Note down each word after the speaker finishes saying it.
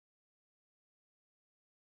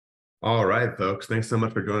All right, folks. Thanks so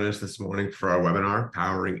much for joining us this morning for our webinar,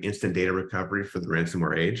 Powering Instant Data Recovery for the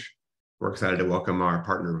Ransomware Age. We're excited to welcome our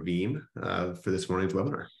partner, Veeam, for this morning's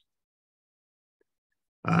webinar.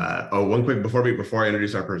 Before I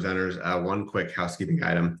introduce our presenters, one quick housekeeping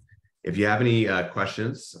item. If you have any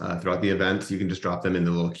questions throughout the event, you can just drop them in the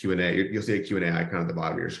little Q&A. You'll see a Q&A icon at the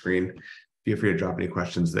bottom of your screen. Feel free to drop any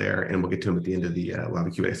questions there, and we'll get to them at the end of the, we'll have a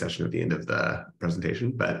Q&A session at the end of the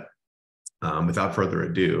presentation. But without further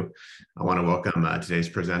ado, I want to welcome today's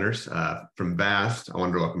presenters. From VAST, I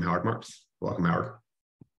wanted to welcome Howard Marks. Welcome, Howard.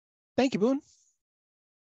 Thank you, Boone.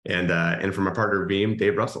 And from our partner, Veeam,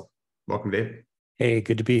 Dave Russell. Welcome, Dave. Hey,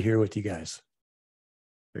 good to be here with you guys.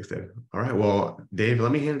 Thanks, Dave. All right, well, Dave,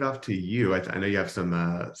 let me hand it off to you. I know you have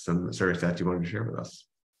some service stats you wanted to share with us.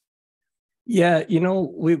 Yeah,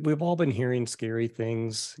 we've all been hearing scary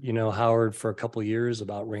things, Howard, for a couple of years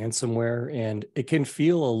about ransomware, and it can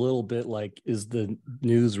feel a little bit like, is the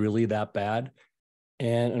news really that bad?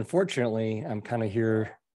 And unfortunately, I'm kind of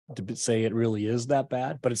here to say it really is that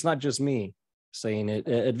bad, but it's not just me saying it.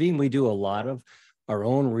 At Veeam, we do a lot of our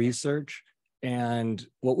own research, and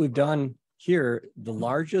what we've done here, the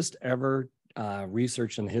largest ever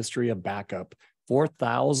research in the history of backup,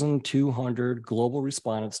 4,200 global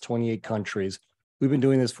respondents, 28 countries. We've been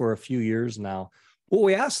doing this for a few years now. What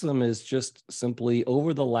we asked them is just simply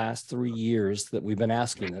over the last 3 years that we've been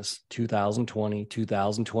asking this, 2020,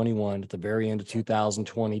 2021, at the very end of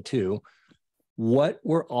 2022, what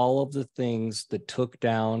were all of the things that took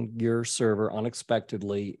down your server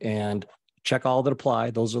unexpectedly? And check all that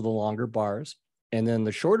apply. Those are the longer bars. And then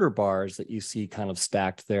the shorter bars that you see kind of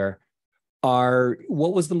stacked there are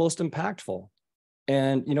what was the most impactful.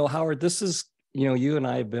 And, Howard, this is, you and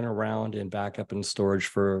I have been around in backup and storage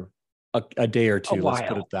for a day or two, let's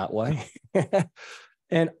put it that way.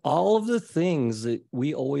 And all of the things that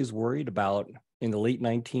we always worried about in the late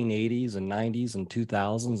 1980s and 90s and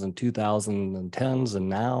 2000s and 2010s and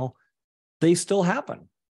now, they still happen.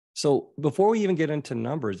 So before we even get into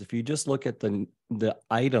numbers, if you just look at the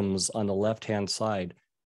items on the left-hand side,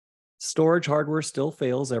 storage hardware still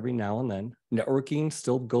fails every now and then. Networking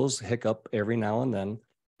still goes hiccup every now and then.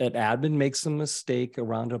 An admin makes a mistake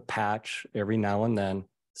around a patch every now and then.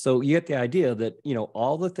 So you get the idea that,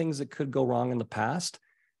 all the things that could go wrong in the past,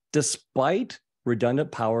 despite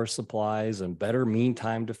redundant power supplies and better mean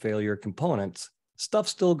time to failure components, stuff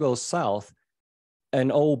still goes south.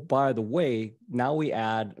 And oh, by the way, now we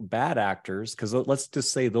add bad actors, because let's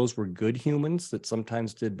just say those were good humans that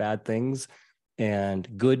sometimes did bad things, and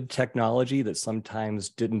good technology that sometimes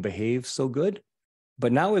didn't behave so good.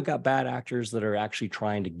 But now we've got bad actors that are actually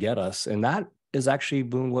trying to get us. And that is actually,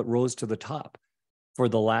 Boone, what rose to the top. For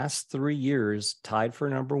the last 3 years, tied for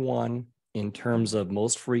number one in terms of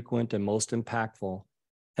most frequent and most impactful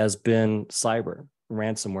has been cyber,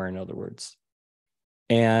 ransomware, in other words.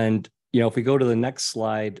 And, if we go to the next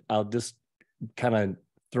slide, I'll just kind of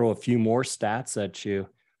throw a few more stats at you.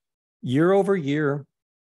 Year over year,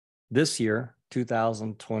 this year,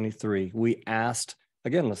 2023, we asked,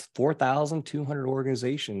 again, with 4,200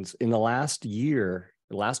 organizations in the last year,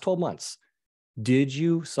 the last 12 months, did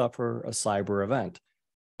you suffer a cyber event?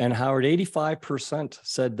 And Howard, 85%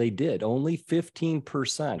 said they did, only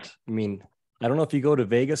 15%. I mean, I don't know if you go to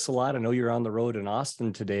Vegas a lot. I know you're on the road in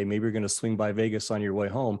Austin today. Maybe you're going to swing by Vegas on your way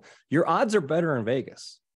home. Your odds are better in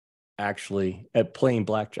Vegas, actually, at playing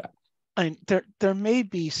blackjack. I mean, there may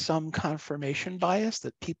be some confirmation bias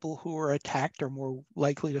that people who are attacked are more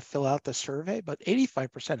likely to fill out the survey, but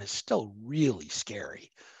 85% is still really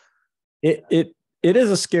scary. It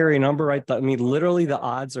is a scary number, right? I mean, literally the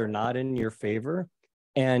odds are not in your favor.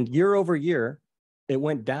 And year over year, it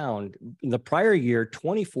went down. In the prior year,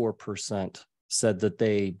 24% said that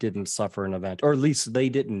they didn't suffer an event, or at least they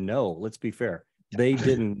didn't know. Let's be fair. They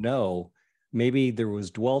didn't know. Maybe there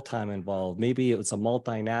was dwell time involved. Maybe it was a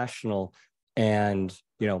multinational and,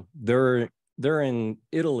 they're in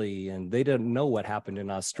Italy and they didn't know what happened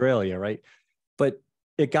in Australia, right? But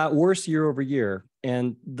it got worse year over year.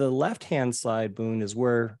 And the left-hand side, Boone, is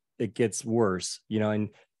where it gets worse, and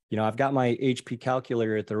I've got my HP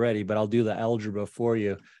calculator at the ready, but I'll do the algebra for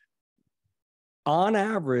you. On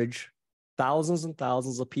average, thousands and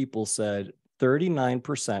thousands of people said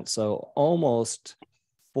 39%, so almost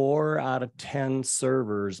 4 out of 10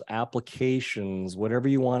 servers, applications, whatever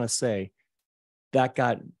you want to say, that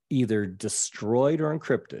got either destroyed or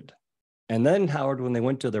encrypted. And then, Howard, when they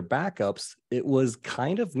went to their backups, it was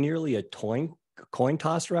kind of nearly a coin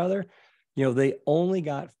toss, rather. They only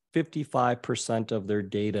got 55% of their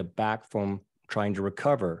data back from trying to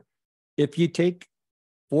recover. If you take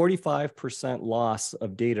 45% loss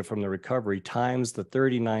of data from the recovery times the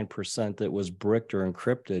 39% that was bricked or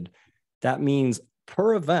encrypted, That means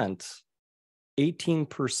per event,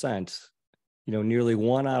 18%, nearly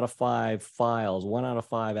 1 out of 5 files, 1 out of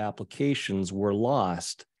 5 applications were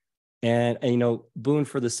lost. And Boone,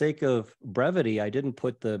 for the sake of brevity, I didn't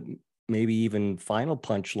put the maybe even final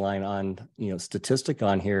punchline on, statistic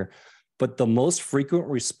on here, but the most frequent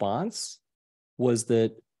response was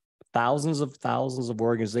that thousands of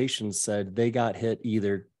organizations said they got hit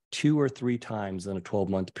either 2 or 3 times in a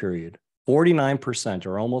 12-month period. 49%,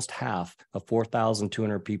 or almost half of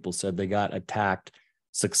 4,200 people, said they got attacked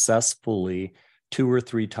successfully 2 or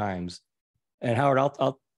 3 times. And Howard,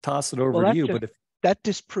 I'll toss it over to you. But if that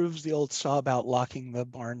disproves the old saw about locking the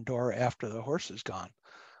barn door after the horse is gone,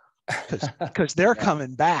 because they're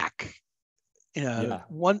coming back.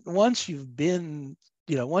 Once you've been,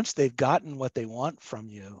 once they've gotten what they want from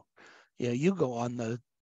you, you go on the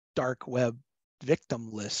dark web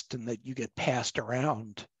victim list, and that you get passed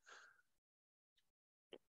around.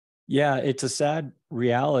 Yeah, it's a sad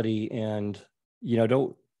reality, and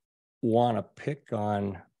don't want to pick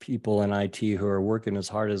on people in IT who are working as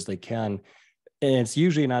hard as they can. And it's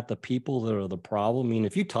usually not the people that are the problem. I mean,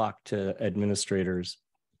 if you talk to administrators,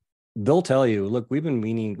 they'll tell you, look, we've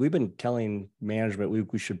been telling management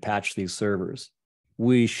we should patch these servers.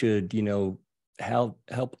 We should,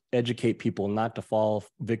 help educate people not to fall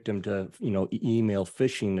victim to, email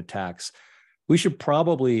phishing attacks. We should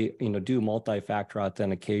probably, do multi-factor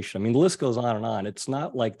authentication. I mean, the list goes on and on. It's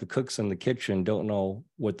not like the cooks in the kitchen don't know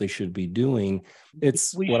what they should be doing.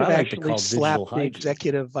 It's we what should I like actually to call slap digital the hygiene.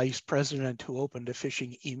 executive vice president who opened a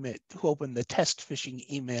phishing email, who opened the test phishing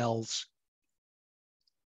emails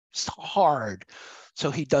hard, so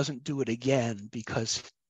he doesn't do it again, because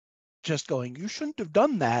just going, you shouldn't have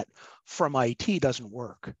done that, from IT doesn't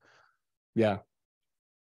work. Yeah.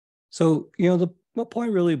 So, the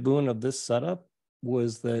point really, Boone, of this setup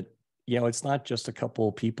was that, it's not just a couple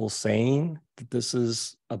of people saying that this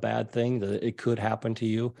is a bad thing, that it could happen to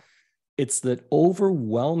you. It's that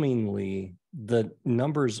overwhelmingly the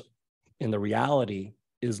numbers in the reality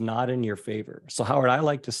is not in your favor. So Howard, I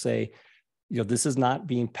like to say, this is not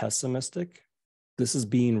being pessimistic. This is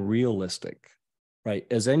being realistic, right?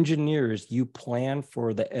 As engineers, you plan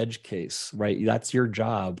for the edge case, right? That's your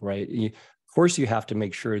job, right? Of course, you have to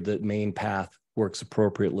make sure that main path works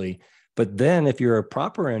appropriately. But then if you're a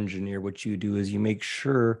proper engineer, what you do is you make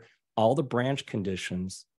sure all the branch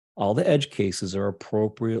conditions, all the edge cases are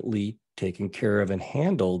appropriately taken care of and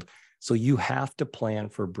handled. So you have to plan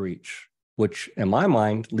for breach, which in my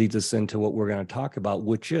mind leads us into what we're going to talk about,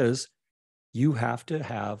 which is you have to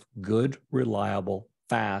have good, reliable,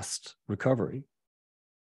 fast recovery.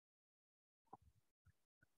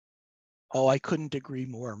 Oh, I couldn't agree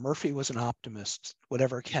more. Murphy was an optimist.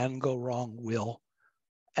 Whatever can go wrong will.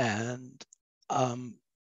 And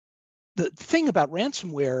the thing about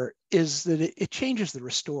ransomware is that it changes the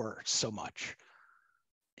restore so much.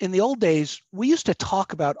 In the old days, we used to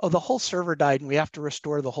talk about, the whole server died and we have to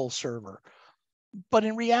restore the whole server. But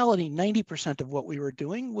in reality, 90% of what we were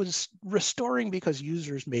doing was restoring because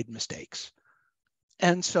users made mistakes.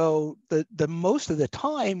 And so the most of the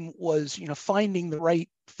time was, finding the right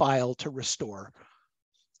file to restore.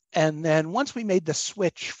 And then once we made the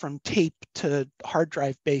switch from tape to hard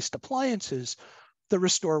drive based appliances, the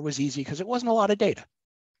restore was easy because it wasn't a lot of data.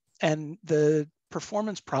 And the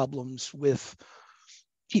performance problems with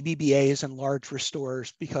PBBAs and large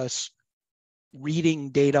restores, because reading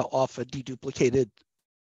data off a deduplicated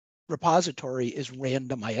repository is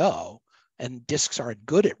random IO, and disks aren't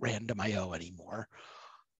good at random IO anymore.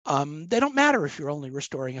 They don't matter if you're only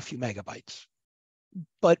restoring a few megabytes.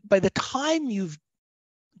 But by the time you've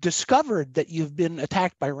discovered that you've been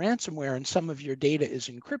attacked by ransomware and some of your data is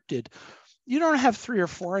encrypted, you don't have 3 or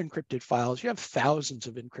 4 encrypted files. You have thousands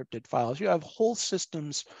of encrypted files. You have whole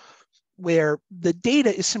systems where the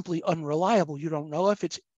data is simply unreliable. You don't know if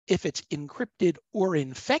it's encrypted or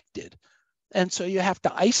infected. And so you have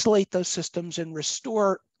to isolate those systems and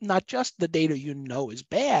restore not just the data you know is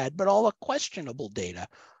bad, but all the questionable data,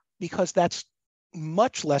 because that's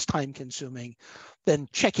much less time consuming than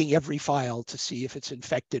checking every file to see if it's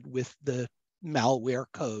infected with the malware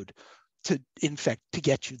code to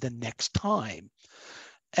get you the next time.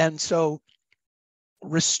 And so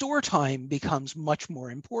restore time becomes much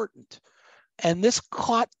more important. And this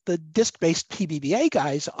caught the disk-based PBBA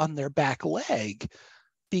guys on their back leg,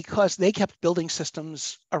 because they kept building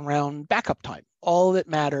systems around backup time. All that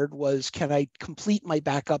mattered was, can I complete my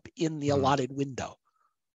backup in the allotted window?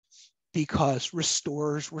 Because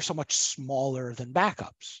restores were so much smaller than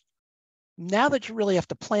backups. Now that you really have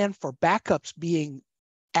to plan for backups being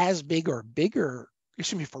as big or bigger,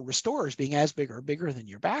 for restores being as big or bigger than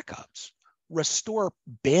your backups, restore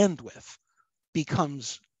bandwidth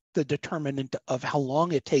becomes the determinant of how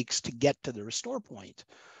long it takes to get to the restore point,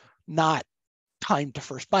 not time to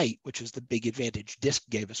first byte, which is the big advantage disk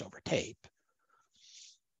gave us over tape.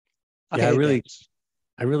 Okay, Yeah,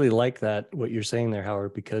 I really like that, what you're saying there,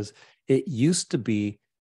 Howard, because it used to be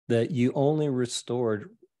that you only restored,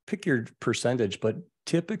 pick your percentage, but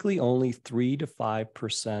typically only 3 to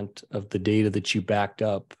 5% of the data that you backed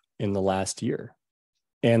up in the last year.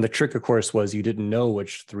 And the trick, of course, was you didn't know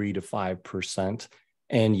which 3 to 5%,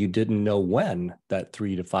 and you didn't know when that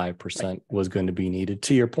 3 to 5% was going to be needed.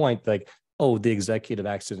 To your point, like, oh, the executive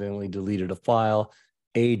accidentally deleted a file,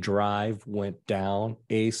 a drive went down,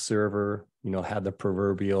 a server, had the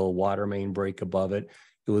proverbial water main break above it.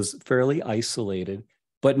 It was fairly isolated.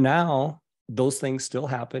 But now those things still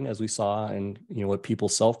happen, as we saw, and what people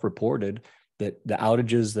self-reported, that the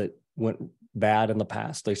outages that went bad in the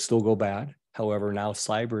past, they still go bad. However, now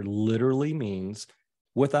cyber literally means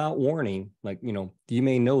without warning, like, you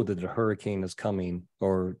may know that a hurricane is coming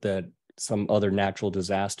or that some other natural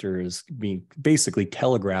disaster is being basically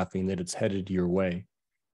telegraphing that it's headed your way.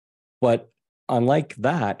 But unlike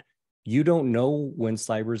that, you don't know when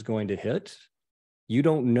cyber is going to hit. You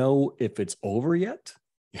don't know if it's over yet.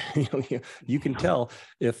 You can tell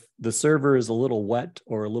if the server is a little wet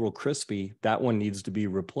or a little crispy, that one needs to be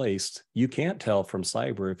replaced. You can't tell from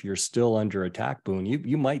cyber if you're still under attack, Boone.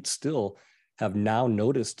 You might still have now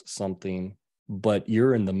noticed something, but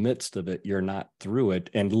you're in the midst of it. You're not through it.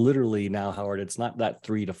 And literally now, Howard, it's not that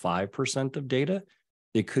 3 to 5% of data.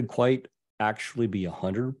 It could quite actually be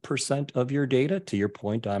 100% of your data, to your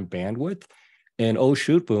point on bandwidth. And oh,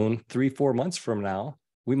 shoot, Boone, 3-4 months from now,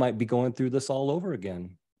 we might be going through this all over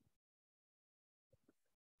again.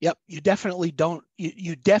 Yep, you definitely don't,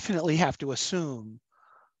 you definitely have to assume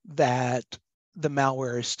that the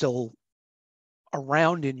malware is still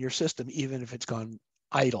around in your system, even if it's gone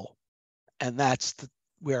idle. And that's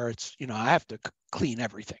where it's, I have to clean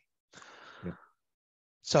everything. Yep.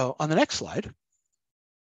 So on the next slide,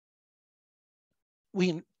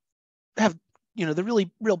 we have, the really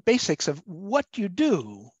real basics of what you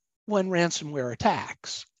do when ransomware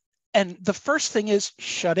attacks. And the first thing is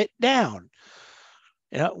shut it down.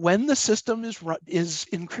 When the system is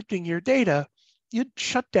encrypting your data, you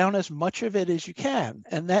shut down as much of it as you can.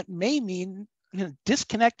 And that may mean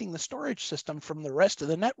disconnecting the storage system from the rest of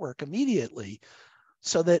the network immediately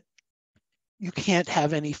so that you can't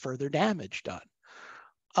have any further damage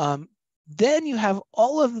done. Then you have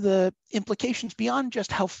all of the implications beyond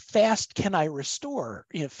just how fast can I restore,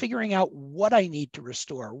 figuring out what I need to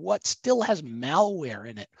restore, what still has malware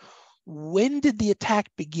in it. When did the attack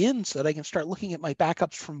begin so that I can start looking at my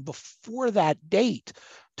backups from before that date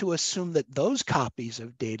to assume that those copies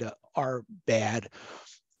of data are bad?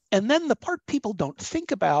 And then the part people don't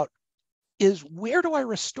think about is, where do I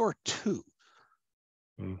restore to?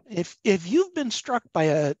 If you've been struck by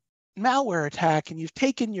a malware attack and you've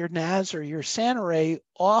taken your NAS or your SAN array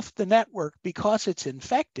off the network because it's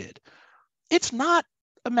infected, it's not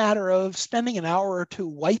a matter of spending an hour or two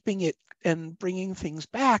wiping it and bringing things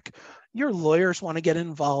back. Your lawyers want to get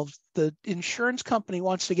involved. The insurance company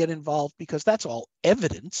wants to get involved because that's all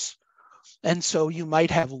evidence. And so you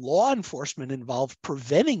might have law enforcement involved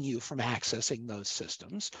preventing you from accessing those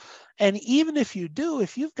systems. And even if you do,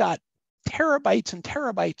 if you've got terabytes and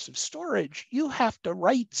terabytes of storage, you have to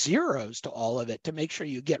write zeros to all of it to make sure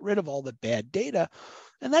you get rid of all the bad data.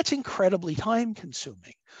 And that's incredibly time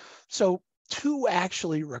consuming. So to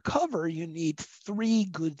actually recover, you need 3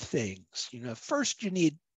 good things. First, you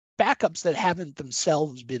need backups that haven't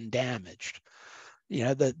themselves been damaged.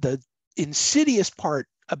 The insidious part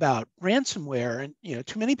about ransomware, and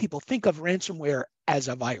too many people think of ransomware as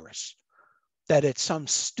a virus, that it's some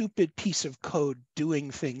stupid piece of code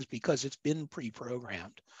doing things because it's been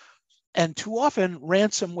pre-programmed. And too often,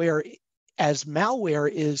 ransomware as malware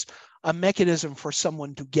is a mechanism for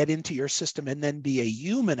someone to get into your system and then be a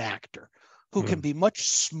human actor who can be much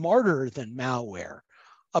smarter than malware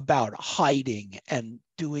about hiding and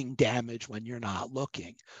doing damage when you're not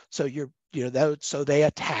looking. So so they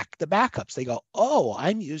attack the backups. They go, oh,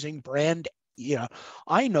 I'm using brand,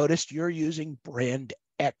 I noticed you're using brand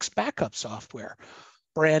X backup software.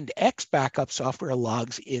 Brand X backup software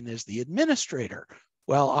logs in as the administrator.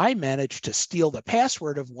 Well, I managed to steal the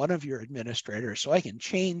password of one of your administrators, so I can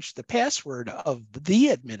change the password of the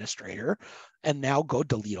administrator and now go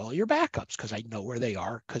delete all your backups because I know where they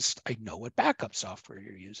are, because I know what backup software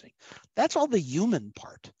you're using. That's all the human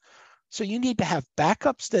part. So you need to have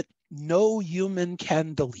backups that no human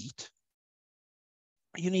can delete.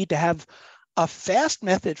 You need to have a fast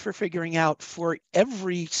method for figuring out, for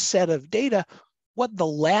every set of data, what the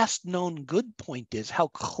last known good point is. How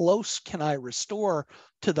close can I restore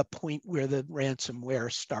to the point where the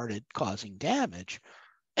ransomware started causing damage?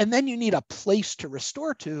 And then you need a place to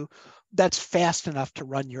restore to that's fast enough to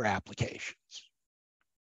run your applications.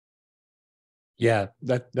 Yeah,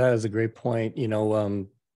 that is a great point.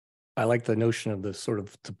 I like the notion of the sort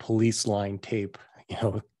of the police line tape,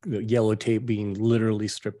 the yellow tape being literally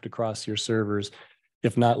stripped across your servers,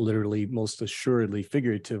 if not literally, most assuredly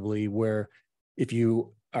figuratively, where if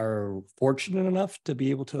you are fortunate enough to be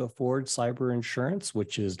able to afford cyber insurance,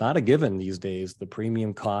 which is not a given these days, the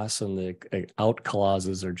premium costs and the out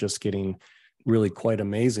clauses are just getting really quite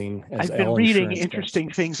amazing. I've been reading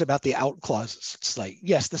interesting things about the out clauses. It's like,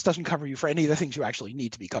 yes, this doesn't cover you for any of the things you actually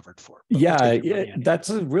need to be covered for. Yeah, that's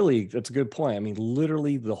a good point. I mean,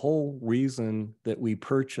 literally the whole reason that we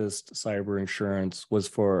purchased cyber insurance was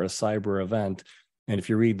for a cyber event. And if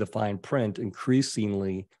you read the fine print,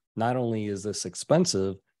 increasingly, not only is this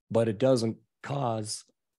expensive, but it doesn't cause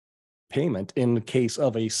payment in the case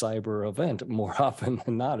of a cyber event more often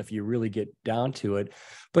than not, if you really get down to it.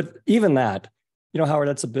 But even that, Howard,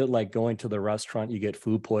 that's a bit like going to the restaurant, you get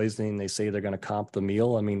food poisoning, they say they're going to comp the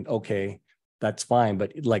meal. I mean, okay, that's fine.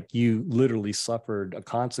 But like you literally suffered a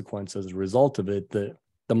consequence as a result of it. The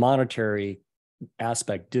monetary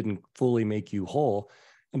aspect didn't fully make you whole.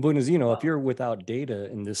 And Boone, as if you're without data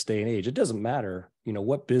in this day and age, it doesn't matter,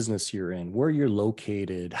 what business you're in, where you're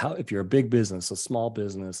located, if you're a big business, a small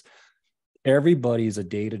business, everybody's a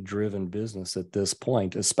data-driven business at this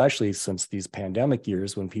point, especially since these pandemic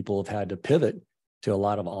years when people have had to pivot to a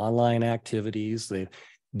lot of online activities. They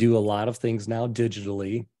do a lot of things now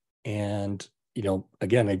digitally. And,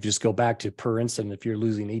 again, I just go back to per incident, if you're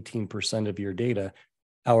losing 18% of your data,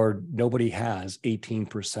 nobody has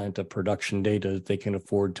 18% of production data that they can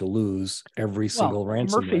afford to lose every single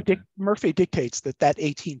ransomware. Murphy dictates that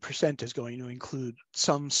 18% is going to include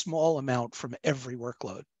some small amount from every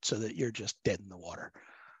workload, so that you're just dead in the water.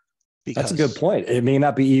 That's a good point. It may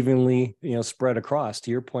not be evenly, spread across.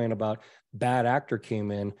 To your point about bad actor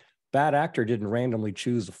came in, bad actor didn't randomly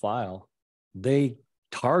choose a file. They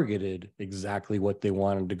targeted exactly what they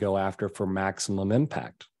wanted to go after for maximum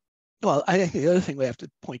impact. Well, I think the other thing we have to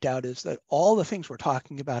point out is that all the things we're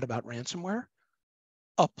talking about ransomware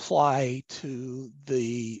apply to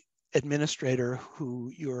the administrator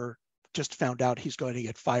who you're just found out he's going to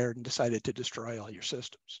get fired and decided to destroy all your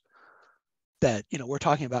systems. That, we're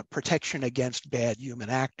talking about protection against bad human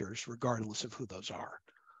actors, regardless of who those are.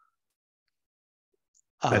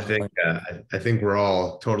 I think we're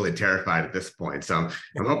all totally terrified at this point. So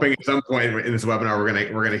I'm hoping at some point in this webinar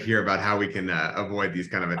we're gonna hear about how we can avoid these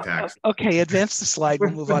kind of attacks. Okay, advance the slide.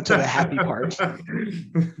 We'll move on to the happy part.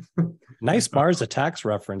 Nice Mars attacks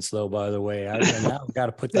reference, though. By the way, I now got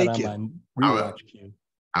to put that on my rewatch queue.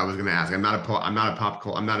 I was going to ask. I'm not a pop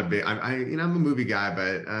culture. I'm not a big. I'm a movie guy,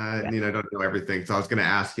 but I don't know everything. So I was going to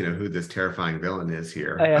ask, who this terrifying villain is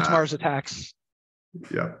here. It's Mars attacks.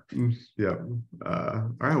 Yeah.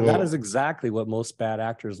 All right. Well, that is exactly what most bad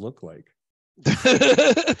actors look like.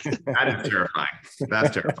 That is terrifying.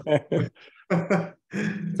 That's terrifying.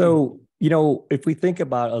 So, if we think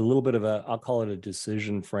about a little bit of I'll call it a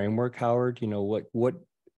decision framework, Howard, what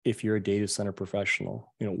if you're a data center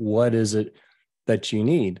professional, what is it that you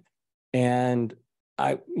need? And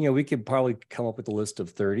we could probably come up with a list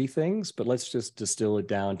of 30 things, but let's just distill it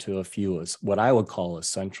down to a few, as what I would call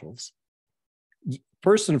essentials.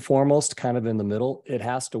 First and foremost, kind of in the middle, it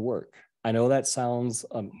has to work. I know that sounds,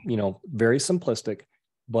 very simplistic,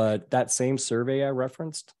 but that same survey I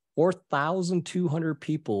referenced, 4,200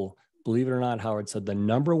 people, believe it or not, Howard, said the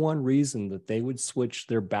number one reason that they would switch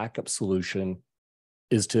their backup solution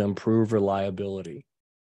is to improve reliability.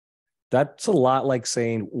 That's a lot like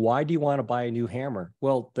saying, why do you want to buy a new hammer?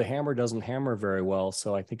 Well, the hammer doesn't hammer very well,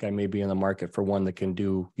 so I think I may be in the market for one that can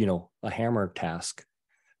do, a hammer task.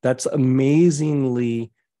 That's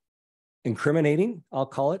amazingly incriminating, I'll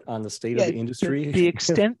call it, on the state of the industry. The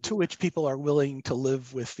extent to which people are willing to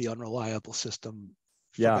live with the unreliable system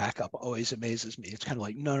for backup always amazes me. It's kind of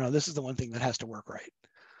like, no, this is the one thing that has to work right.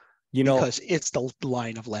 Because it's the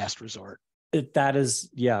line of last resort. That is,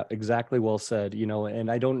 exactly well said. And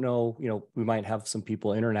I don't know, we might have some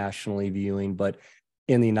people internationally viewing, but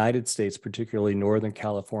in the United States, particularly Northern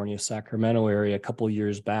California, Sacramento area, a couple of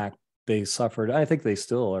years back, they suffered, I think they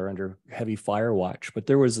still are under heavy fire watch, but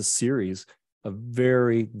there was a series of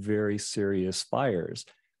very, very serious fires.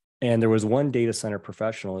 And there was one data center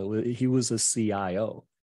professional, he was a CIO.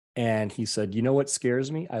 And he said, what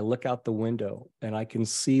scares me? I look out the window and I can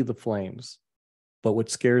see the flames. But what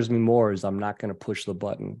scares me more is I'm not going to push the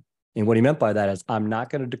button. And what he meant by that is I'm not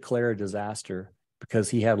going to declare a disaster because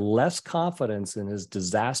he had less confidence in his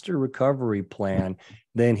disaster recovery plan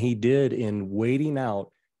than he did in waiting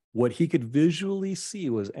out what he could visually see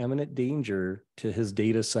was imminent danger to his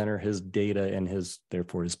data center, his data, and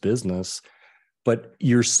therefore his business. But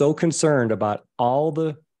you're so concerned about all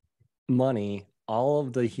the money, all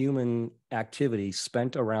of the human activity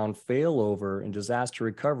spent around failover and disaster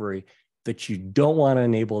recovery that you don't want to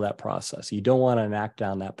enable that process. You don't want to enact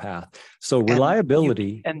down that path. So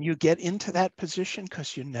reliability. And you get into that position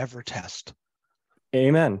because you never test.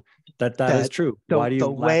 Amen. That is true. Why do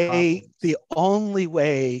you the only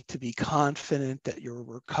way to be confident that your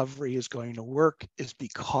recovery is going to work is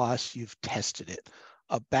because you've tested it.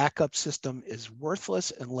 A backup system is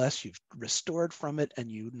worthless unless you've restored from it and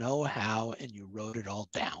you know how and you wrote it all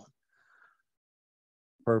down.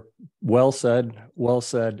 Well said. Well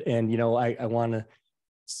said. And, I want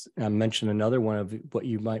to mention another one of what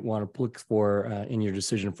you might want to look for in your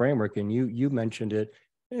decision framework. And you mentioned it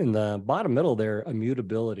in the bottom middle there,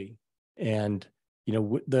 immutability. And,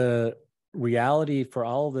 the reality for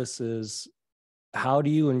all of this is, how do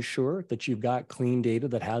you ensure that you've got clean data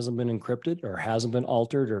that hasn't been encrypted or hasn't been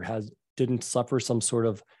altered or didn't suffer some sort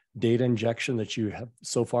of data injection that you have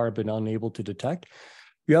so far been unable to detect?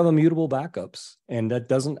 You have immutable backups, and that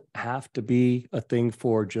doesn't have to be a thing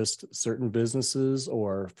for just certain businesses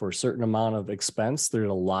or for a certain amount of expense. There's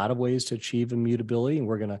a lot of ways to achieve immutability, and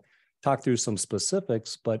we're going to talk through some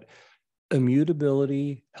specifics, but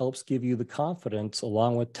immutability helps give you the confidence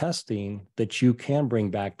along with testing that you can bring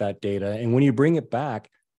back that data. And when you bring it back,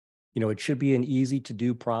 it should be an easy to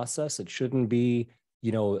do process. It shouldn't be,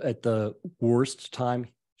 at the worst time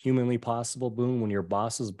humanly possible, boom, when your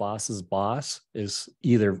boss's boss's boss is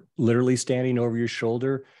either literally standing over your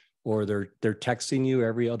shoulder or they're texting you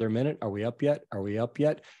every other minute. Are we up yet? Are we up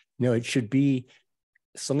yet? No, it should be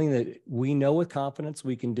something that we know with confidence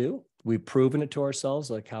we can do. We've proven it to ourselves,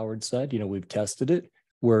 like Howard said. We've tested it.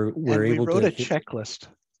 We're able to. We wrote a checklist.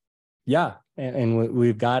 Yeah, and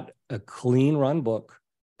we've got a clean run book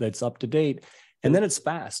that's up to date, and then it's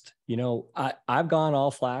fast. I've gone all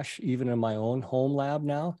flash even in my own home lab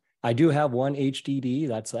now. I do have one HDD.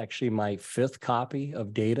 That's actually my 5th copy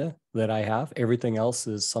of data that I have. Everything else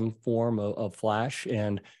is some form of flash,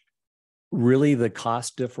 and really the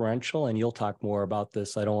cost differential, and you'll talk more about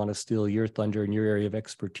this. I don't want to steal your thunder in your area of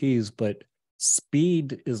expertise, but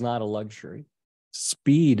speed is not a luxury.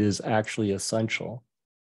 Speed is actually essential.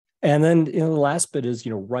 And then the last bit is,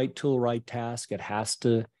 right tool, right task. It has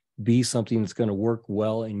to be something that's going to work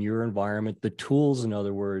well in your environment. The tools, in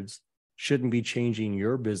other words, shouldn't be changing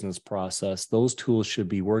your business process. Those tools should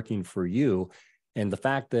be working for you. And the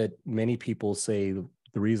fact that many people say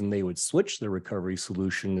the reason they would switch their recovery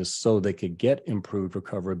solution is so they could get improved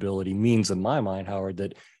recoverability means, in my mind, Howard,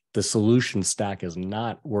 that the solution stack is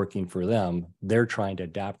not working for them. They're trying to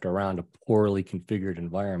adapt around a poorly configured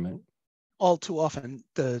environment. All too often,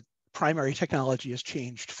 the primary technology has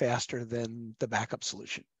changed faster than the backup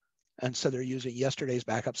solution. And so they're using yesterday's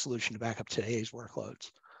backup solution to back up today's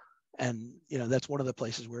workloads. And that's one of the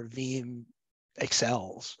places where Veeam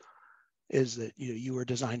excels, is that you were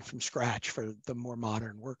designed from scratch for the more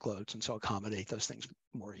modern workloads, and so accommodate those things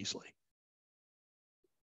more easily.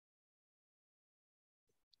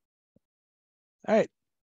 All right.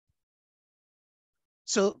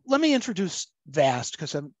 So let me introduce VAST,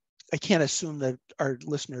 because I can't assume that our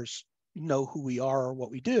listeners know who we are or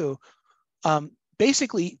what we do.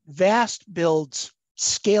 Basically, VAST builds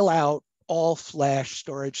scale out all flash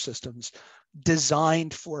storage systems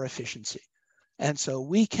designed for efficiency. And so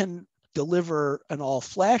we can deliver an all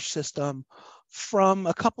flash system from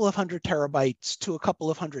a couple of 100 terabytes to a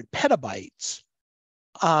couple of 100 petabytes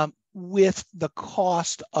with the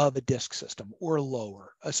cost of a disk system or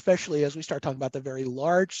lower, especially as we start talking about the very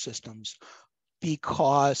large systems,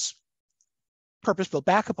 because purpose-built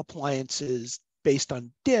backup appliances based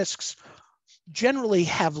on disks generally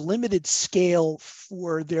have limited scale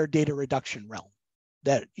for their data reduction realm.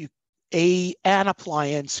 That an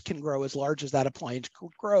appliance can grow as large as that appliance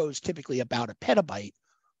grows, typically about a petabyte.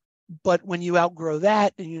 But when you outgrow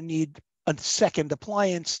that and you need a second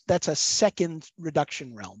appliance, that's a second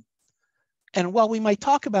reduction realm. And while we might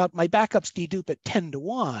talk about my backups dedupe at 10 to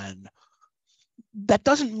 1, that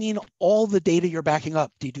doesn't mean all the data you're backing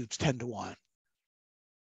up dedupes 10 to 1.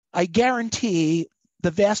 I guarantee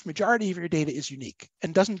the vast majority of your data is unique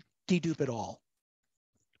and doesn't dedupe at all.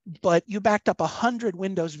 But you backed up 100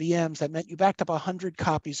 Windows VMs, that meant you backed up 100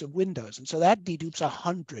 copies of Windows. And so that dedupes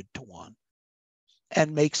 100 to 1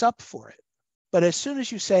 and makes up for it. But as soon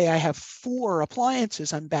as you say I have 4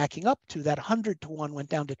 appliances I'm backing up to, that 100 to 1 went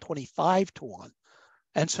down to 25 to 1.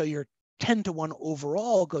 And so your 10 to 1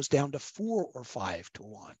 overall goes down to 4 or 5 to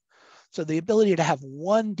 1. So the ability to have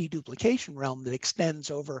one deduplication realm that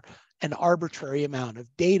extends over an arbitrary amount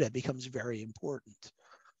of data becomes very important.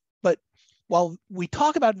 But while we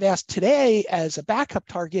talk about VAST today as a backup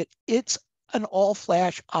target, it's an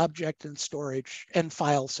all-flash object and storage and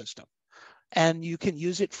file system. And you can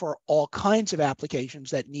use it for all kinds of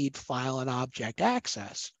applications that need file and object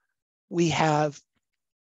access. We have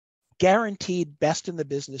guaranteed best in the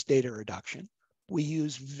business data reduction. We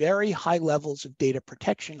use very high levels of data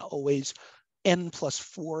protection, always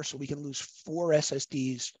N+4, so we can lose 4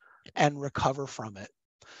 SSDs and recover from it.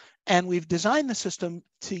 And we've designed the system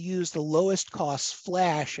to use the lowest cost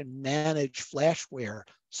flash and manage flashware,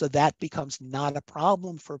 so that becomes not a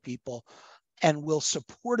problem for people and will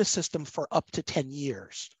support a system for up to 10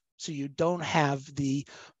 years. So you don't have the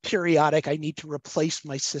periodic, I need to replace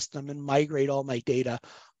my system and migrate all my data,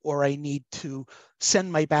 or I need to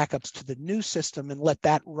send my backups to the new system and let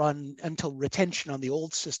that run until retention on the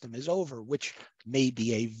old system is over, which may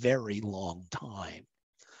be a very long time.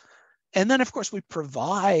 And then, of course, we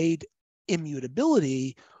provide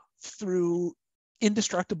immutability through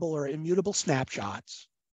indestructible or immutable snapshots.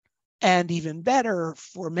 And even better,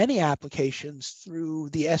 for many applications, through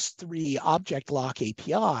the S3 object lock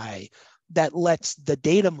API that lets the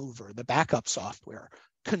data mover, the backup software,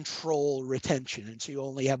 control retention. And so you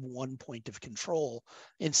only have one point of control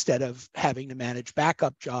instead of having to manage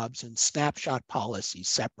backup jobs and snapshot policies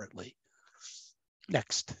separately.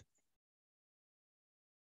 Next.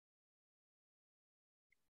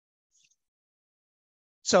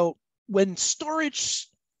 So when storage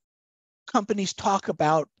companies talk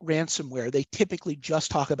about ransomware, they typically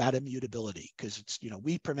just talk about immutability because it's,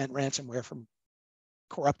 we prevent ransomware from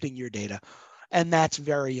corrupting your data. And that's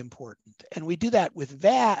very important. And we do that with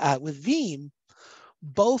Veeam,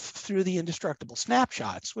 both through the indestructible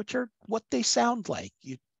snapshots, which are what they sound like.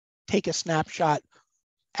 You take a snapshot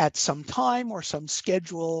at some time or some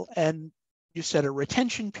schedule, and you set a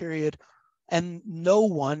retention period, and no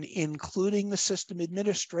one, including the system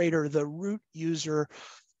administrator, the root user,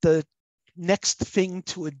 the next thing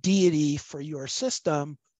to a deity for your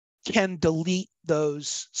system, can delete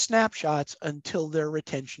those snapshots until their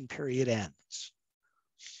retention period ends.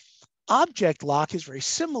 Object lock is very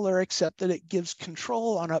similar, except that it gives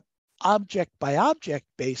control on an object by object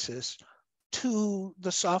basis to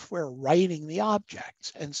the software writing the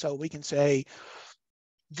objects. And so we can say,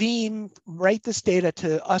 Veeam, write this data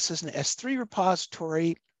to us as an S3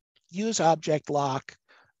 repository, use object lock,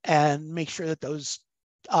 and make sure that those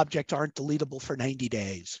objects aren't deletable for 90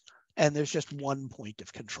 days. And there's just one point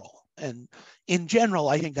of control. And in general,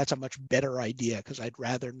 I think that's a much better idea because I'd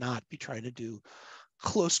rather not be trying to do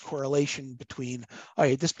close correlation between, all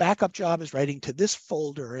right, this backup job is writing to this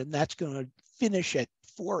folder and that's going to finish at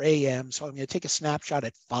 4 a.m. So I'm going to take a snapshot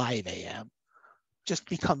at 5 a.m. Just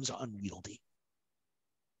becomes unwieldy.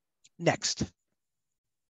 Next.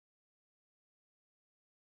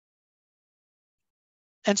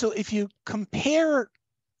 And so if you compare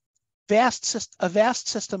a vast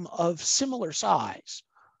system of similar size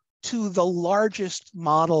to the largest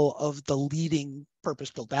model of the leading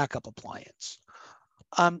purpose-built backup appliance,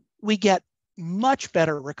 we get much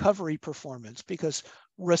better recovery performance because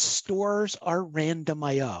restores are random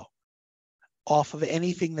IO off of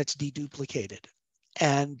anything that's deduplicated.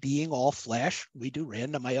 And being all flash, we do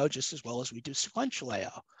random IO just as well as we do sequential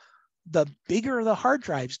IO. The bigger the hard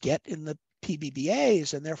drives get in the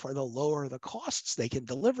PBBAs, and therefore the lower the costs they can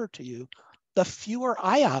deliver to you, the fewer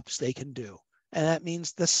IOPS they can do. And that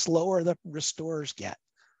means the slower the restores get.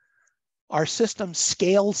 Our system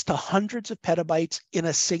scales to hundreds of petabytes in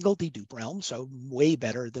a single dedupe realm, so way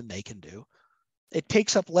better than they can do. It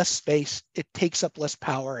takes up less space, it takes up less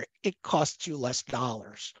power, it costs you less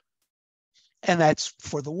dollars. And that's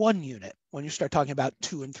for the one unit. When you start talking about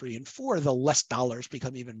 2 and 3 and 4, the less dollars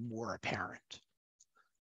become even more apparent.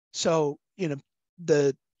 So,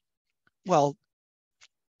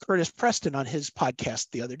 Curtis Preston on his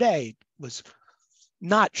podcast the other day was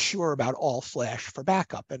not sure about all flash for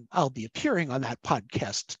backup. And I'll be appearing on that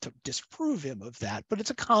podcast to disprove him of that. But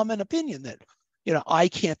it's a common opinion that, I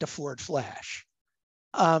can't afford flash.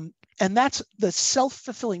 And that's the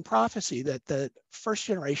self-fulfilling prophecy that the first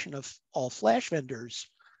generation of all flash vendors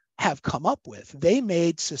have come up with. They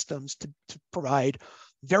made systems to provide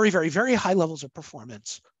very, very, very high levels of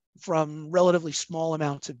performance from relatively small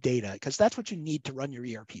amounts of data, because that's what you need to run your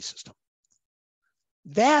ERP system.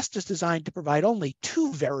 VAST is designed to provide only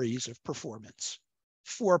 2 varies of performance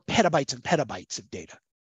for petabytes and petabytes of data.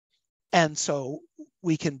 And so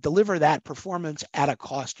we can deliver that performance at a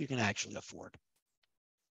cost you can actually afford.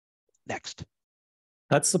 Next.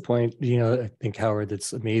 That's the point, I think, Howard,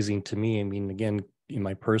 that's amazing to me. I mean, again, in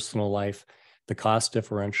my personal life, the cost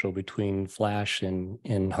differential between flash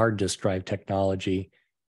and hard disk drive technology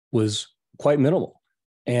was quite minimal.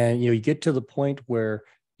 And, you get to the point where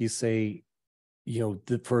you say,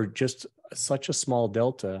 for just such a small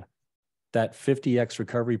delta, that 50x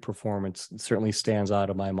recovery performance certainly stands out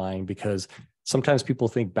of my mind, because sometimes people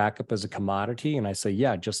think backup as a commodity. And I say,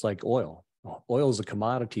 yeah, just like oil. Oil is a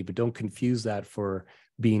commodity, but don't confuse that for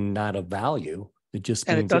being not of value. It just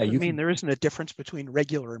And means, it doesn't mean there isn't a difference between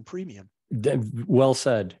regular and premium. Well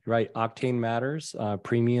said, right? Octane matters.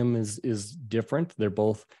 Premium is different. They're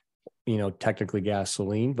both, technically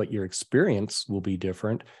gasoline, but your experience will be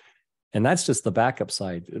different. And that's just the backup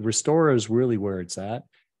side. Restore is really where it's at.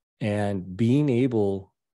 And being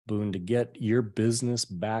able, Boone, to get your business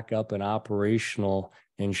back up and operational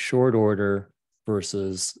in short order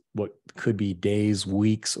versus what could be days,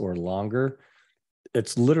 weeks, or longer,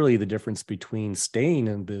 it's literally the difference between staying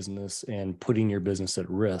in business and putting your business at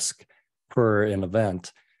risk per an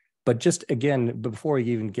event. But just again, before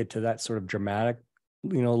you even get to that sort of dramatic,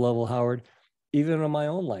 level, Howard, even in my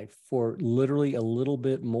own life, for literally a little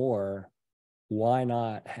bit more, why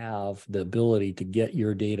not have the ability to get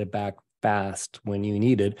your data back fast when you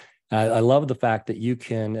need it? I love the fact that you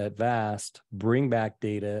can, at VAST, bring back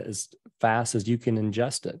data as fast as you can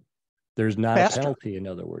ingest it. There's not a penalty, in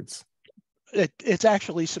other words. It's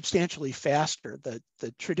actually substantially faster.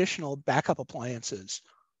 The traditional backup appliances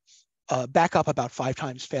back up about 5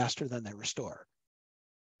 times faster than they restore.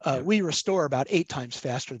 We restore about 8 times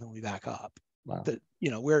faster than we back up. Wow.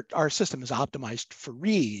 Our system is optimized for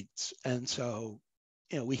reads, and so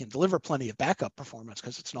we can deliver plenty of backup performance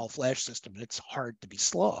because it's an all-flash system and it's hard to be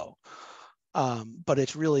slow. But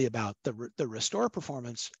it's really about the restore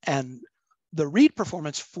performance and the read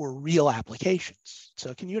performance for real applications.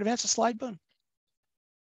 So can you advance the slide, Boone?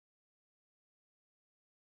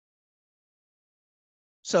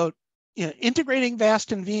 So integrating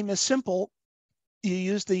VAST and Veeam is simple. You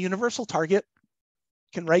use the universal target,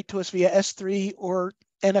 can write to us via S3 or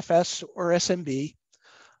NFS or SMB.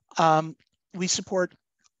 We support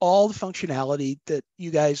all the functionality that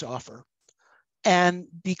you guys offer. And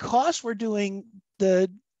because we're doing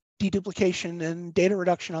the deduplication and data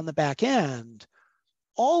reduction on the back end,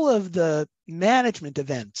 all of the management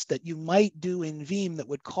events that you might do in Veeam that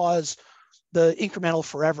would cause the incremental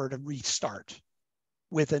forever to restart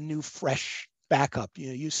with a new fresh backup.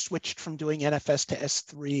 You switched from doing NFS to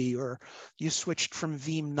S3, or you switched from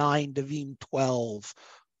Veeam 9 to Veeam 12,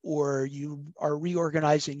 or you are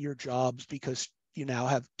reorganizing your jobs because you now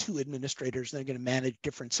have 2 administrators and they're going to manage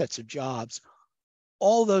different sets of jobs.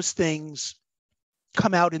 All those things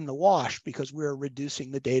come out in the wash because we're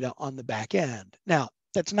reducing the data on the back end. Now,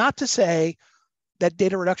 that's not to say that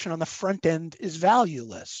data reduction on the front end is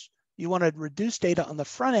valueless. You want to reduce data on the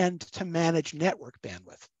front end to manage network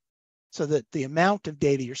bandwidth, so that the amount of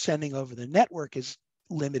data you're sending over the network is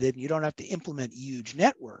limited and you don't have to implement huge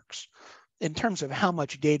networks. In terms of how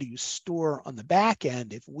much data you store on the back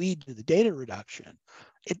end, if we do the data reduction,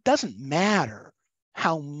 it doesn't matter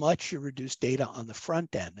how much you reduce data on the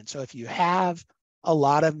front end. And so if you have a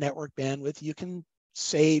lot of network bandwidth, you can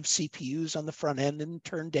save CPUs on the front end and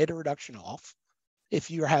turn data reduction off. If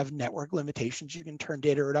you have network limitations, you can turn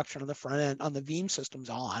data reduction on the front end on the Veeam systems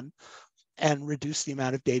on and reduce the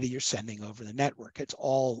amount of data you're sending over the network. It's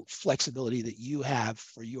all flexibility that you have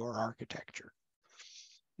for your architecture.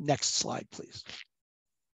 Next slide, please.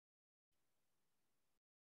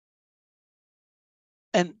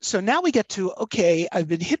 And so now we get to, okay, I've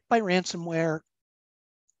been hit by ransomware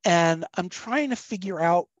and I'm trying to figure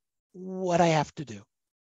out what I have to do.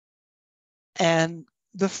 And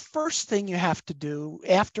the first thing you have to do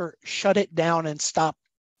after shut it down and stop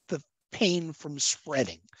the pain from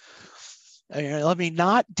spreading. Let me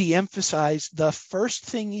not de-emphasize, the first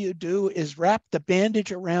thing you do is wrap the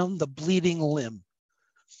bandage around the bleeding limb.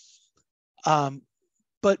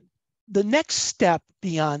 But the next step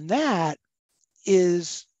beyond that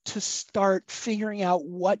is to start figuring out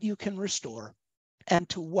what you can restore and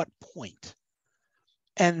to what point.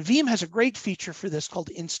 And Veeam has a great feature for this called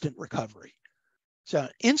instant recovery. So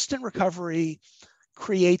instant recovery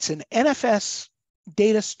creates an NFS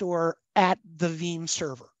data store at the Veeam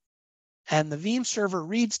server. And the Veeam server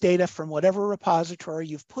reads data from whatever repository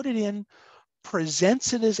you've put it in,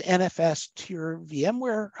 presents it as NFS to your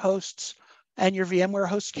VMware hosts, and your VMware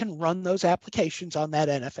hosts can run those applications on that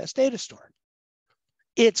NFS data store.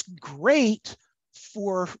 It's great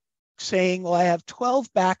for saying, well, I have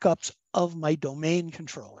 12 backups of my domain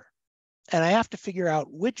controller, and I have to figure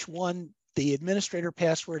out which one the administrator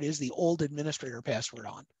password is the old administrator password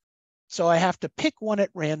on. So I have to pick one at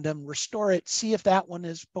random, restore it, see if that one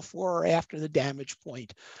is before or after the damage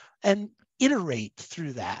point, and iterate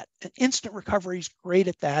through that. And instant recovery is great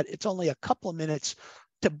at that. It's only a couple of minutes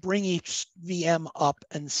to bring each VM up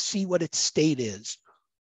and see what its state is.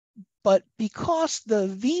 But because the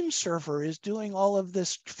Veeam server is doing all of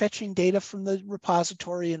this fetching data from the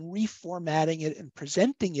repository and reformatting it and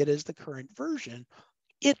presenting it as the current version,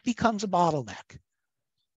 it becomes a bottleneck.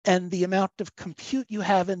 And the amount of compute you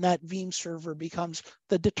have in that Veeam server becomes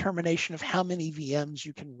the determination of how many VMs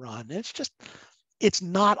you can run. It's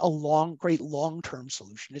not a great long-term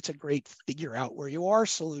solution. It's a great figure out where you are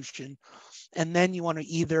solution. And then you want to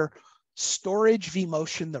either storage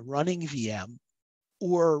vMotion, the running VM,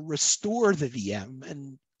 or restore the VM.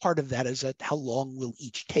 And part of that is how long will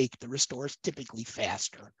each take. The restore is typically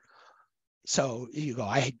faster. So you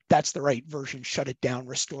go, that's the right version, shut it down,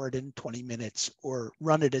 restore it in 20 minutes, or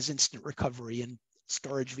run it as instant recovery and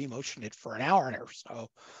storage vMotion it for an hour or so.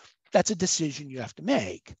 That's a decision you have to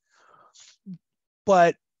make.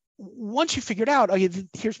 But once you figured out, okay,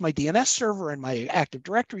 here's my DNS server and my Active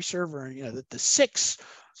Directory server, and the 6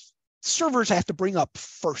 servers I have to bring up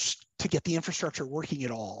first to get the infrastructure working at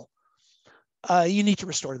all. You need to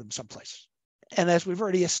restore them someplace. And as we've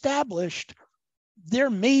already established,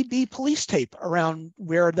 there may be police tape around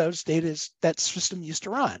where that system used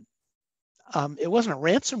to run. It wasn't a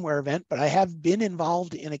ransomware event, but I have been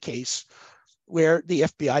involved in a case where the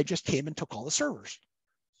FBI just came and took all the servers.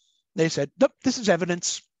 They said, nope, this is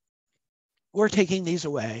evidence. We're taking these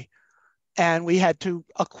away. And we had to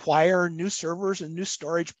acquire new servers and new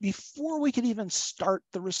storage before we could even start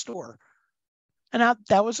the restore. And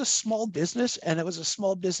that was a small business, and it was a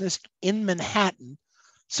small business in Manhattan.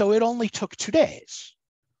 So it only took 2 days.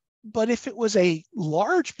 But if it was a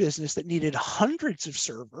large business that needed hundreds of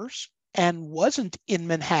servers and wasn't in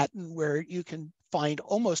Manhattan where you can find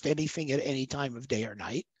almost anything at any time of day or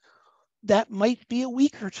night, that might be a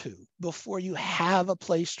week or 2 before you have a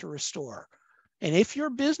place to restore. And if your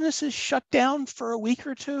business is shut down for a week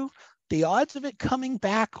or 2, the odds of it coming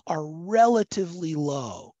back are relatively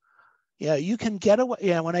low. Yeah, you can get away.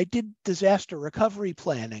 Yeah, when I did disaster recovery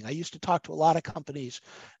planning, I used to talk to a lot of companies,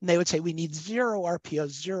 and they would say, we need 0 RPO,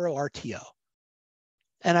 0 RTO.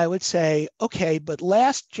 And I would say, okay, but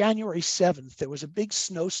last January 7th, there was a big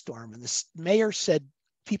snowstorm, and the mayor said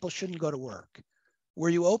people shouldn't go to work. Were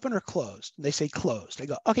you open or closed? And they say closed. I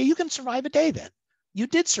go, okay, you can survive a day then. You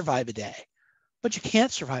did survive a day, but you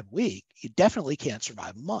can't survive a week. You definitely can't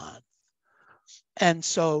survive a month. And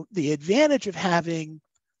so the advantage of having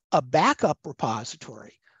a backup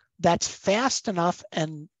repository that's fast enough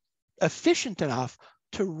and efficient enough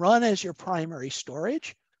to run as your primary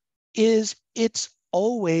storage is it's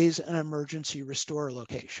always an emergency restore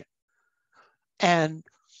location. And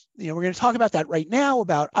we're going to talk about that right now,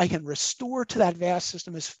 about I can restore to that VAST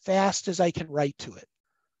system as fast as I can write to it.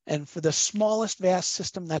 And for the smallest VAST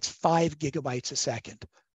system, that's 5 gigabytes a second.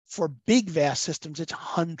 For big VAST systems, it's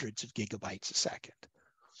hundreds of gigabytes a second.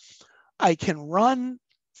 I can run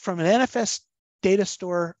from an NFS data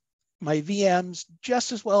store my VMs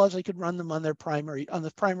just as well as I could run them on the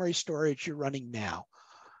primary storage you're running now.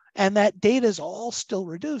 And that data is all still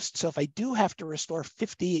reduced. So if I do have to restore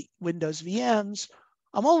 50 Windows VMs,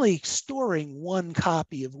 I'm only storing 1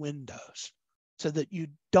 copy of Windows, so that you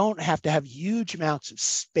don't have to have huge amounts of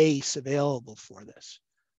space available for this.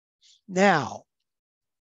 Now,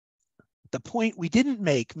 the point we didn't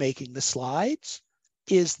make making the slides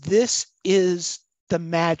is this is the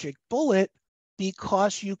magic bullet,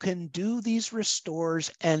 because you can do these restores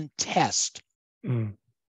and test.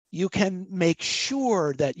 You can make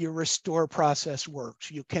sure that your restore process works.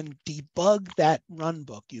 You can debug that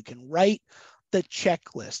runbook. You can write the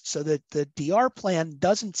checklist so that the DR plan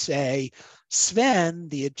doesn't say, Sven,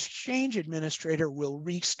 the Exchange administrator, will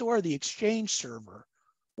restore the Exchange server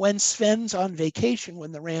when Sven's on vacation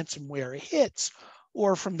when the ransomware hits,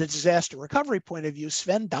 or from the disaster recovery point of view,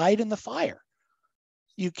 Sven died in the fire.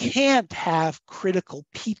 You can't have critical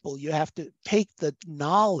people. You have to take the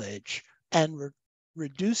knowledge and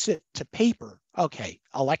reduce it to paper. Okay,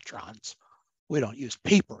 electrons. We don't use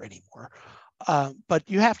paper anymore. But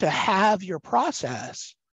you have to have your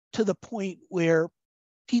process to the point where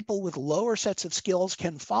people with lower sets of skills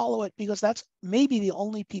can follow it, because that's maybe the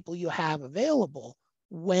only people you have available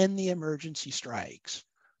when the emergency strikes.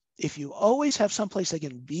 If you always have someplace that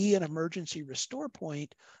can be an emergency restore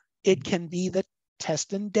point, it can be the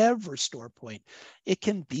test and dev restore point. It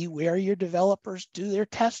can be where your developers do their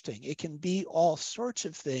testing. It can be all sorts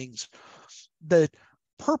of things. The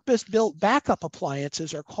purpose-built backup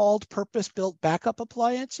appliances are called purpose-built backup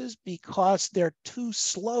appliances because they're too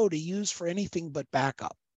slow to use for anything but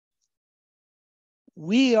backup.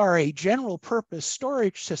 We are a general purpose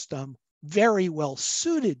storage system very well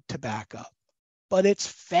suited to backup, but it's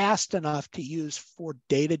fast enough to use for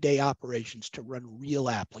day-to-day operations to run real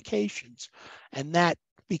applications. And that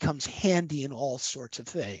becomes handy in all sorts of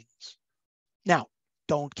things. Now,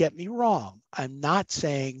 don't get me wrong. I'm not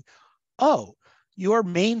saying, oh, your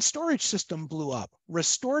main storage system blew up,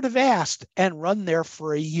 restore to VAST and run there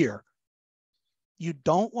for a year. You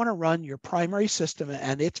don't want to run your primary system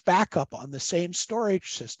and its backup on the same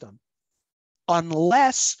storage system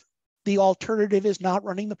unless the alternative is not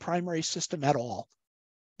running the primary system at all,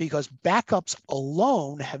 because backups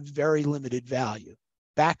alone have very limited value.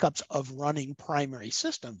 Backups of running primary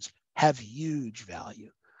systems have huge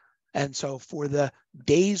value. And so for the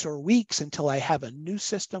days or weeks until I have a new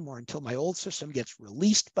system or until my old system gets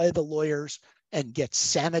released by the lawyers and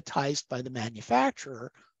gets sanitized by the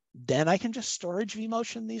manufacturer, then I can just storage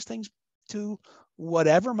vMotion these things to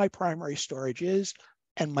whatever my primary storage is,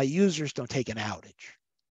 and my users don't take an outage.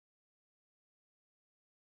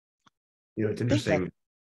 You know, it's interesting.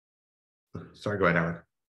 Sorry, go ahead, Howard.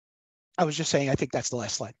 I was just saying, I think that's the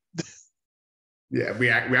last slide. Yeah, we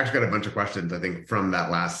actually got a bunch of questions, I think, from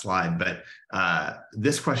that last slide. But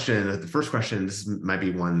this question, the first question, this might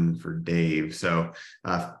be one for Dave. So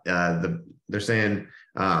they're saying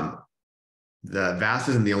the VAST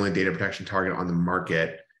isn't the only data protection target on the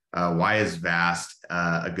market. Why is VAST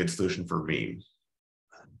a good solution for Veeam?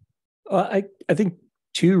 I think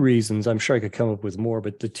two reasons. I'm sure I could come up with more,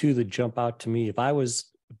 but the two that jump out to me, if I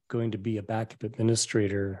was going to be a backup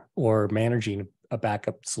administrator or managing a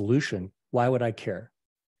backup solution, why would I care?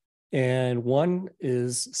 And one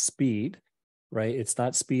is speed, right? It's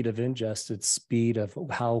not speed of ingest, it's speed of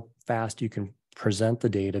how fast you can present the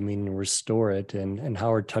data, meaning restore it. And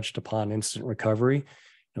Howard touched upon instant recovery.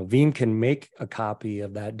 You know, Veeam can make a copy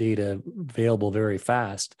of that data available very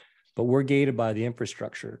fast, but we're gated by the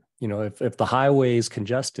infrastructure. You know, if the highway is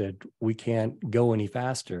congested, we can't go any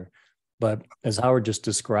faster. But as Howard just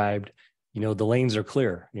described, you know, the lanes are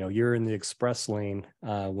clear. You know, you're in the express lane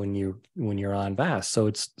when you're on VAST. So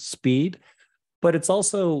it's speed, but it's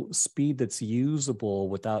also speed that's usable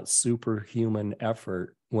without superhuman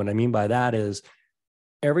effort. What I mean by that is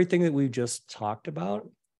everything that we've just talked about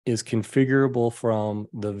is configurable from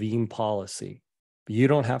the Veeam policy. You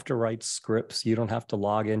don't have to write scripts. You don't have to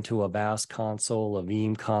log into a VAST console, a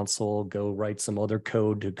Veeam console, go write some other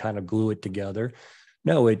code to kind of glue it together.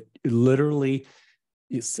 No, it literally,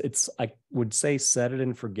 it's I would say set it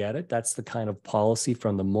and forget it. That's the kind of policy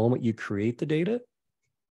from the moment you create the data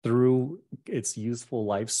through its useful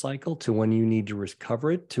life cycle to when you need to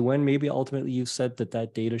recover it, to when maybe ultimately you said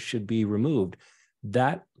that data should be removed.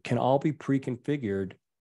 That can all be pre-configured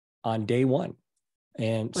on day one.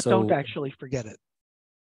 And but so don't actually forget it.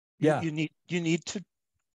 Yeah. You need to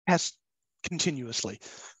test continuously.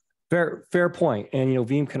 Fair point. And, you know,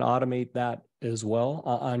 Veeam can automate that as well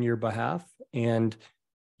on your behalf. And,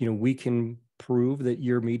 you know, we can prove that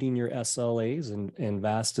you're meeting your SLAs, and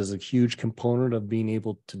VAST is a huge component of being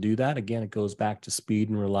able to do that. Again, it goes back to speed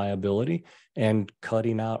and reliability and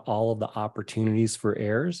cutting out all of the opportunities for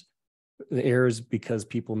errors. The errors because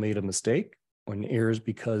people made a mistake, or errors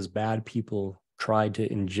because bad people tried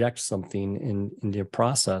to inject something in their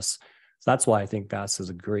process. So that's why I think VAST is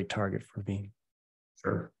a great target for Veeam.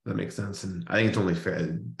 Sure, that makes sense. And I think it's only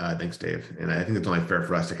fair. Thanks, Dave. And I think it's only fair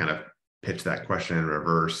for us to kind of pitch that question in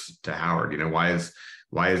reverse to Howard. You know, why is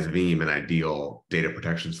Veeam an ideal data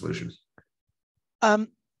protection solution?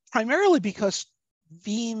 Primarily because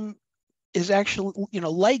Veeam is actually, you know,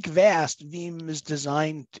 like VAST, Veeam is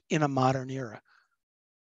designed in a modern era.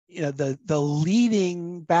 You know, the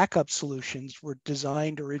leading backup solutions were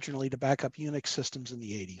designed originally to back up Unix systems in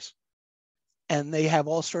the 80s. And they have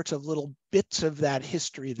all sorts of little bits of that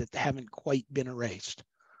history that haven't quite been erased.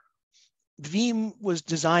 Veeam was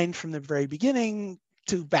designed from the very beginning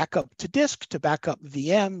to back up to disk, to back up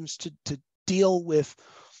VMs, to deal with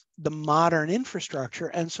the modern infrastructure.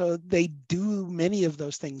 And so they do many of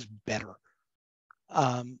those things better.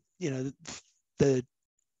 You know,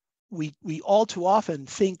 we all too often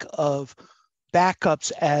think of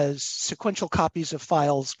backups as sequential copies of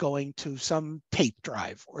files going to some tape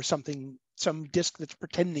drive or something, some disk that's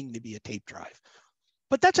pretending to be a tape drive.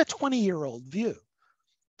 But that's a 20-year-old view.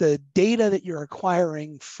 The data that you're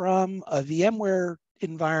acquiring from a VMware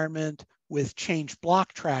environment with change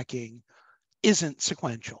block tracking isn't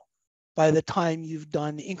sequential. By the time you've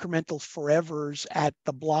done incremental forevers at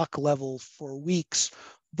the block level for weeks,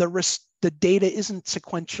 the data isn't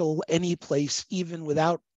sequential any place, even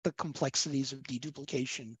without the complexities of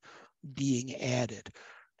deduplication being added.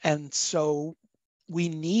 And so we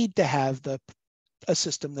need to have the a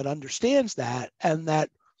system that understands that and that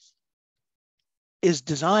is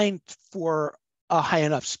designed for a high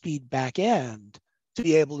enough speed back end to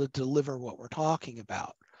be able to deliver what we're talking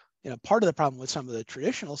about. Part of the problem with some of the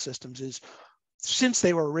traditional systems is since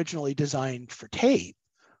they were originally designed for tape,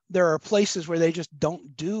 there are places where they just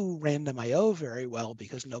don't do random IO very well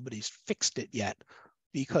because nobody's fixed it yet,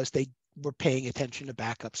 because they were paying attention to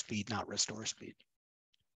backup speed, not restore speed.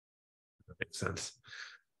 That makes sense.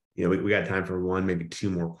 We got time for one, maybe two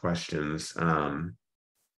more questions.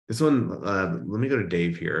 This one, let me go to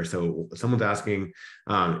Dave here. So someone's asking,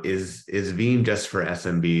 is Veeam just for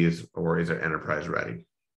SMBs or is it enterprise ready?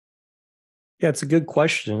 Yeah, it's a good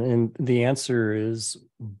question. And the answer is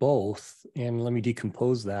both. And let me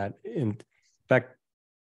decompose that. In fact,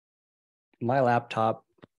 my laptop,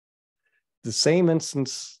 the same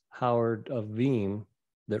instance, Howard, of Veeam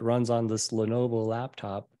that runs on this Lenovo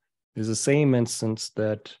laptop is the same instance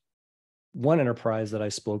that one enterprise that I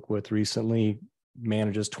spoke with recently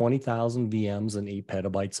manages 20,000 VMs and 8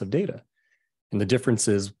 petabytes of data. And the difference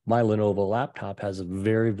is my Lenovo laptop has a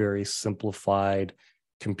very, very simplified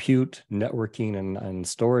compute, networking, and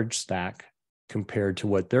storage stack compared to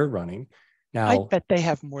what they're running. Now, I bet they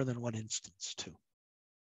have more than one instance too.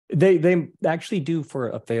 They actually do for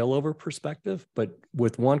a failover perspective, but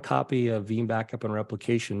with one copy of Veeam Backup and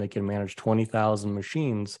Replication, they can manage 20,000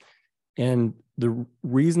 machines. And the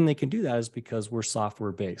reason they can do that is because we're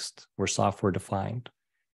software-based, we're software-defined,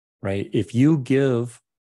 right? If you give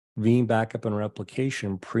Veeam Backup and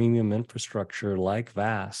Replication premium infrastructure like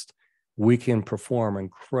VAST, we can perform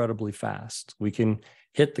incredibly fast. We can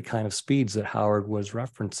hit the kind of speeds that Howard was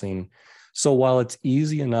referencing. So while it's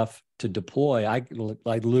easy enough to deploy, I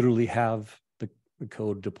literally have the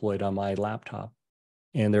code deployed on my laptop.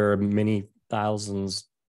 And there are many thousands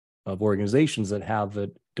of organizations that have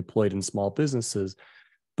it deployed in small businesses.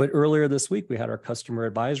 But earlier this week, we had our customer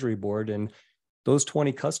advisory board, and those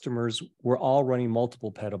 20 customers were all running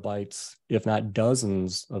multiple petabytes, if not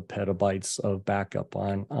dozens of petabytes of backup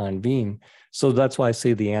on Veeam. So that's why I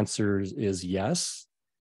say the answer is yes,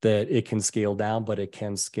 that it can scale down, but it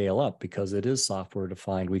can scale up because it is software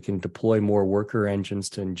defined. We can deploy more worker engines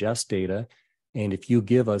to ingest data. And if you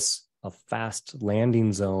give us a fast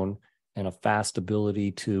landing zone and a fast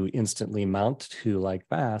ability to instantly mount to like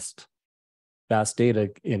VAST data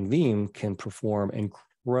in Veeam can perform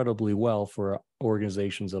incredibly well for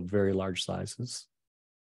organizations of very large sizes.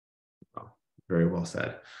 Oh, very well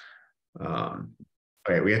said.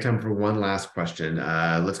 Okay, we have time for one last question.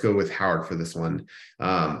 Let's go with Howard for this one.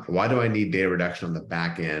 Why do I need data reduction on the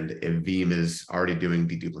back end if Veeam is already doing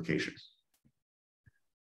deduplication?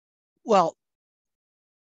 Well,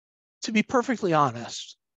 to be perfectly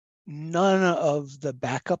honest, none of the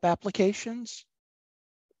backup applications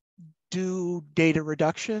do data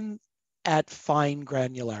reduction at fine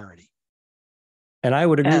granularity. And I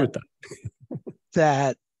would agree with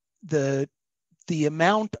that. That the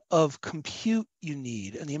amount of compute you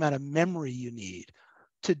need and the amount of memory you need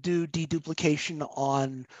to do deduplication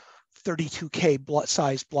on 32K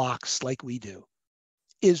size blocks like we do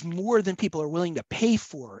is more than people are willing to pay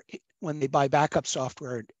for when they buy backup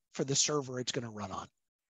software for the server it's going to run on.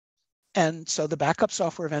 And so the backup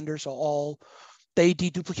software vendors they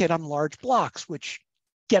deduplicate on large blocks, which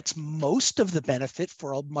gets most of the benefit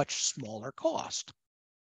for a much smaller cost.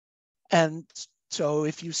 And so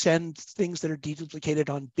if you send things that are deduplicated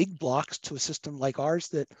on big blocks to a system like ours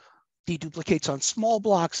that deduplicates on small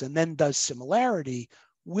blocks and then does similarity,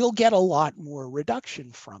 we'll get a lot more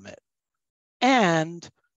reduction from it. And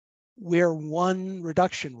we're one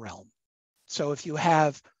reduction realm. So if you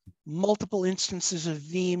have multiple instances of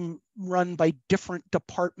Veeam run by different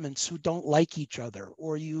departments who don't like each other,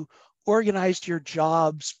 or you organized your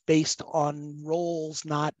jobs based on roles,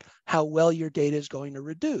 not how well your data is going to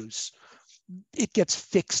reduce, it gets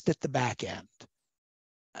fixed at the back end.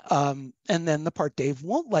 And then the part Dave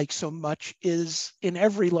won't like so much is in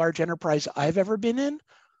every large enterprise I've ever been in,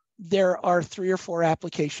 there are 3 or 4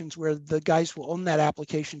 applications where the guys who own that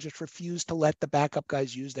application just refuse to let the backup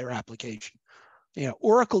guys use their application.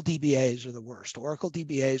 Oracle DBAs are the worst. Oracle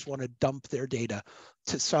DBAs want to dump their data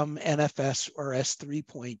to some NFS or S3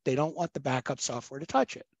 point. They don't want the backup software to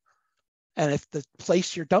touch it. And if the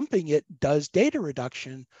place you're dumping it does data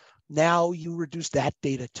reduction, now you reduce that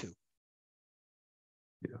data too.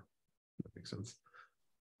 Yeah, that makes sense.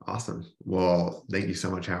 Awesome. Well, thank you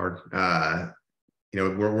so much, Howard.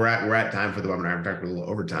 We're at time for the webinar. In fact, we're a little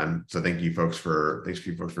over time. So thank you folks for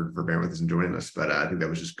bearing with us and joining us. But I think that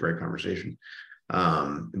was just a great conversation.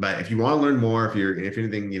 But if you want to learn more, if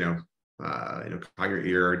anything, caught your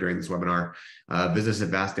ear during this webinar, visit us at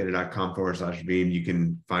vastdata.com/Veeam. You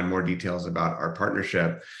can find more details about our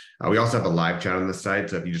partnership. We also have a live chat on the site,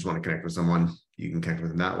 so if you just want to connect with someone, you can connect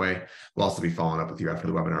with them that way. We'll also be following up with you after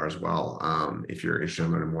the webinar as well. If you're interested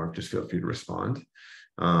in learning more, just feel free to respond.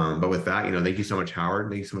 But with that, thank you so much, Howard.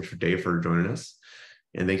 Thank you so much for Dave for joining us,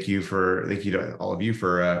 and thank you to all of you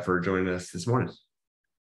for joining us this morning.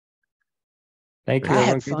 Thank you. I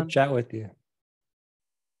had Everyone. Good to fun. chat with you.